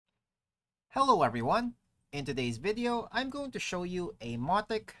Hello everyone! In today's video, I'm going to show you a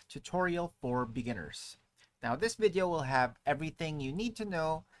Mautic tutorial for beginners. Now this video will have everything you need to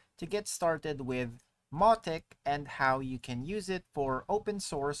know to get started with Mautic and how you can use it for open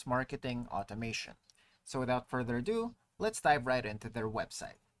source marketing automation. So without further ado, let's dive right into their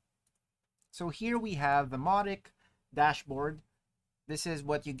website. So here we have the Mautic dashboard. This is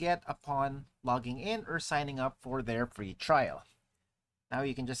what you get upon logging in or signing up for their free trial. Now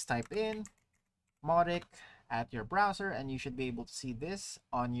you can just type in Mautic at your browser and you should be able to see this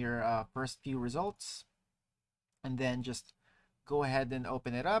on your first few results, and then just go ahead and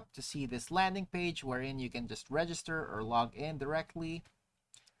open it up to see this landing page wherein you can just register or log in directly,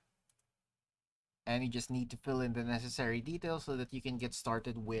 and you just need to fill in the necessary details so that you can get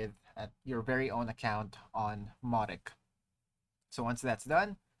started with your very own account on Mautic. So once that's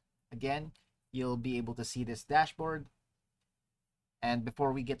done, again, you'll be able to see this dashboard. And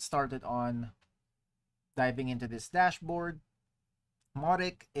before we get started on diving into this dashboard,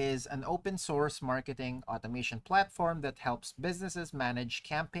 Mautic is an open source marketing automation platform that helps businesses manage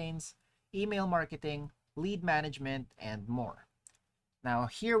campaigns, email marketing, lead management, and more. Now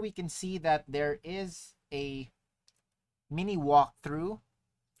here we can see that there is a mini walkthrough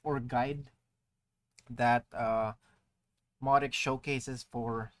or guide that Mautic showcases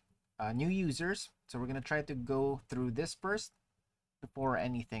for new users. So we're going to try to go through this first before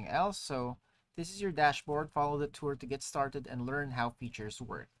anything else. So this is your dashboard. Follow the tour to get started and learn how features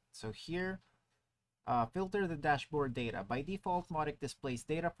work. So here, filter the dashboard data. By default, Mautic displays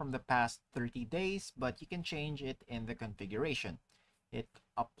data from the past 30 days, but you can change it in the configuration. It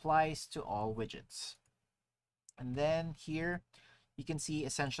applies to all widgets. And then here, you can see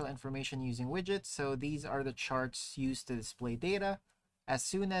essential information using widgets. So these are the charts used to display data. As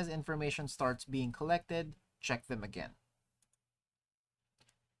soon as information starts being collected, check them again.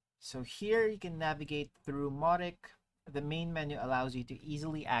 So here you can navigate through Mautic. The main menu allows you to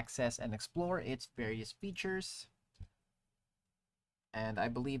easily access and explore its various features. And I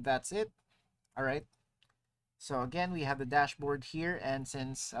believe that's it. All right. So again, we have the dashboard here. And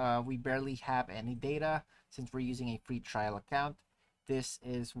since we barely have any data, since we're using a free trial account, this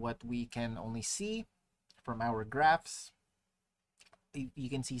is what we can only see from our graphs. You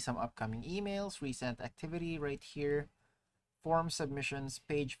can see some upcoming emails, recent activity right here, form submissions,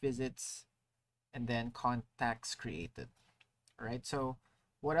 page visits, and then contacts created. All right, so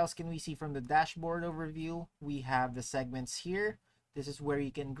what else can we see from the dashboard overview? We have the segments here. This is where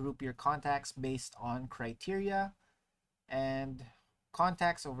you can group your contacts based on criteria, and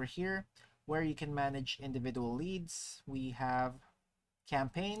contacts over here where you can manage individual leads. We have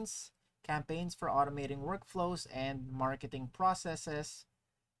campaigns for automating workflows and marketing processes.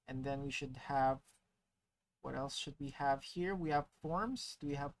 And then we should have, what else should we have here? We have forms. Do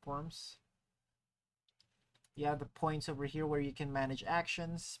we have forms? Yeah, the points over here where you can manage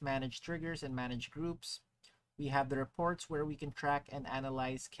actions, manage triggers, and manage groups. We have the reports where we can track and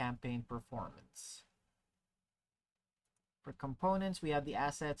analyze campaign performance. For components, we have the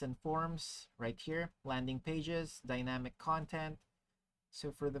assets and forms right here, landing pages, dynamic content.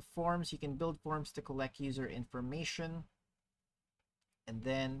 So for the forms, you can build forms to collect user information. And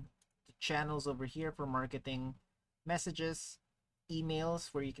then the channels over here for marketing messages,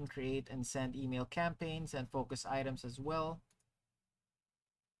 emails where you can create and send email campaigns, and focus items as well.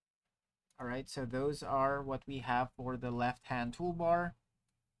 All right, so those are what we have for the left-hand toolbar.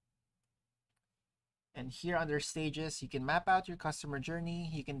 And here under stages, you can map out your customer journey.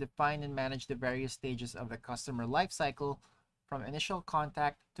 You can define and manage the various stages of the customer lifecycle from initial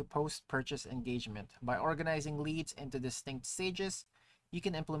contact to post-purchase engagement. By organizing leads into distinct stages, you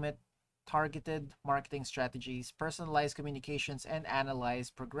can implement targeted marketing strategies, personalize communications, and analyze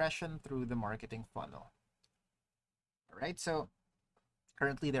progression through the marketing funnel. All right, so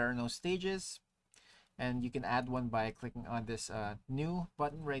currently there are no stages, and you can add one by clicking on this new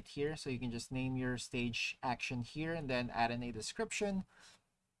button right here. So you can just name your stage action here and then add in a description,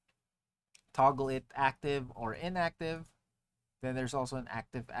 toggle it active or inactive. Then there's also an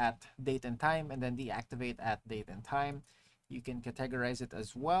active at date and time, and then deactivate at date and time. You can categorize it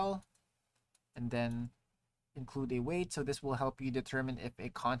as well, and then include a weight. So this will help you determine if a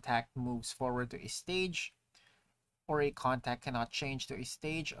contact moves forward to a stage or a contact cannot change to a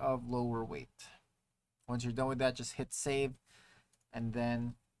stage of lower weight. Once you're done with that, just hit save, and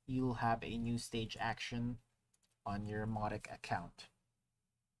then you'll have a new stage action on your Mautic account.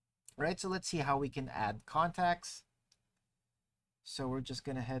 All right, so let's see how we can add contacts. So we're just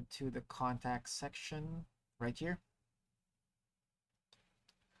going to head to the contacts section right here.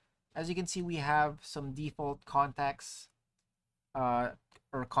 As you can see, we have some default contacts uh,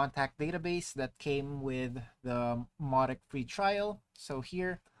 or contact database that came with the Mautic free trial. So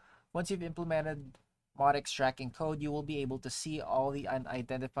here, once you've implemented Mautic's tracking code, you will be able to see all the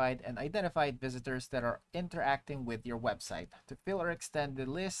unidentified and identified visitors that are interacting with your website. To fill or extend the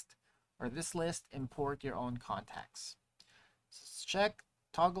list or this list, import your own contacts. Let's check.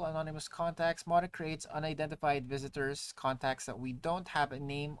 Toggle anonymous contacts. Mautic creates unidentified visitors, contacts that we don't have a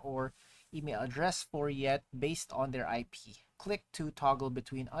name or email address for yet based on their IP. Click to toggle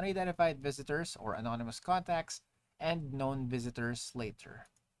between unidentified visitors or anonymous contacts and known visitors later.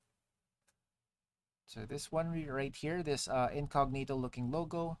 So this one right here, this incognito looking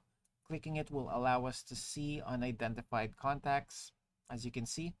logo, clicking it will allow us to see unidentified contacts. As you can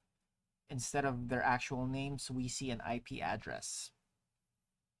see, instead of their actual names, we see an IP address.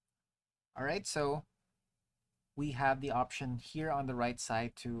 All right, so we have the option here on the right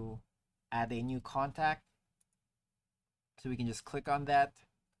side to add a new contact. So we can just click on that.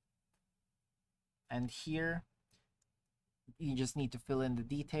 And here, you just need to fill in the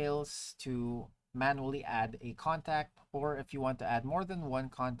details to manually add a contact. Or if you want to add more than one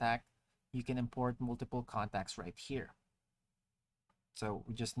contact, you can import multiple contacts right here. So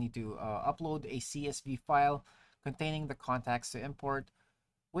we just need to upload a CSV file containing the contacts to import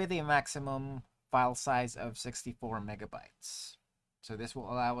with a maximum file size of 64 megabytes. So this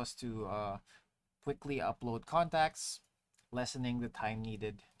will allow us to quickly upload contacts, lessening the time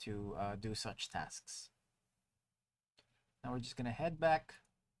needed to do such tasks. Now we're just going to head back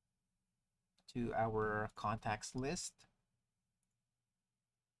to our contacts list.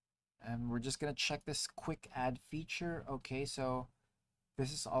 And we're just going to check this quick add feature. Okay, so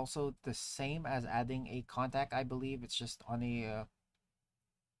this is also the same as adding a contact, I believe. It's just on a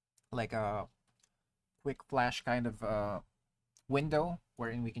like a quick flash kind of window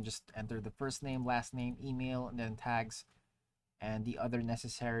wherein we can just enter the first name, last name, email, and then tags and the other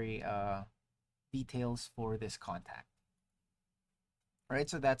necessary details for this contact. All right,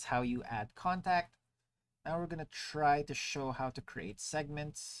 so that's how you add contact. Now we're going to try to show how to create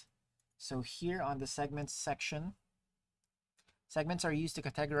segments. So here on the segments section, segments are used to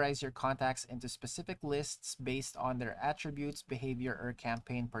categorize your contacts into specific lists based on their attributes, behavior, or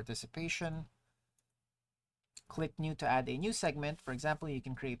campaign participation. Click New to add a new segment. For example, you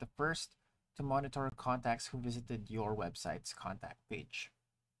can create the first to monitor contacts who visited your website's contact page.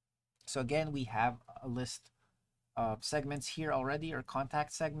 So again, we have a list of segments here already, or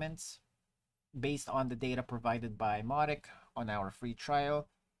contact segments, based on the data provided by Mautic on our free trial.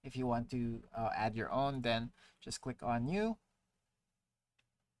 If you want to add your own, then just click on New,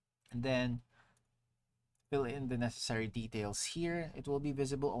 and then fill in the necessary details here. It will be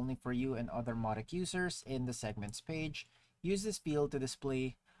visible only for you and other Mautic users in the segments page. Use this field to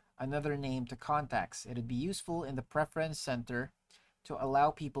display another name to contacts. It would be useful in the preference center to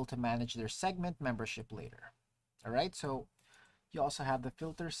allow people to manage their segment membership later. All right, so you also have the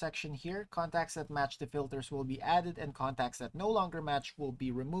filter section here. Contacts that match the filters will be added, and contacts that no longer match will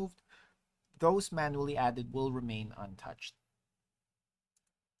be removed. Those manually added will remain untouched.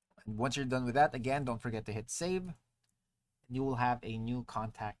 And once you're done with that, again, don't forget to hit save, and you will have a new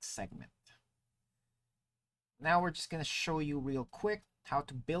contact segment. Now we're just going to show you real quick how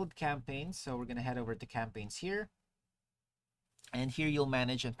to build campaigns. So we're going to head over to campaigns here. And here you'll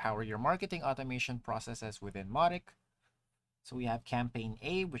manage and power your marketing automation processes within Mautic. So we have campaign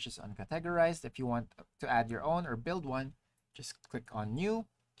A, which is uncategorized. If you want to add your own or build one, just click on New.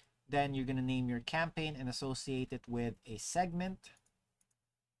 Then you're going to name your campaign and associate it with a segment.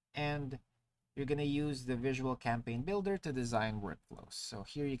 And you're going to use the visual campaign builder to design workflows. So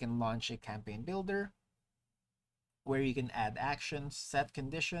here you can launch a campaign builder where you can add actions, set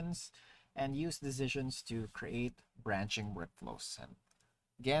conditions, and use decisions to create branching workflows. And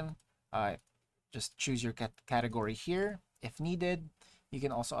again, just choose your category here. If needed, you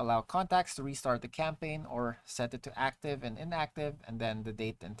can also allow contacts to restart the campaign or set it to active and inactive, and then the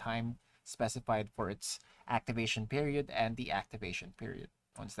date and time specified for its activation period and deactivation period.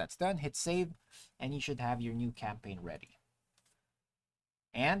 Once that's done, hit save, and you should have your new campaign ready.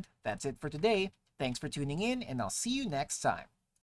 And that's it for today. Thanks for tuning in, and I'll see you next time.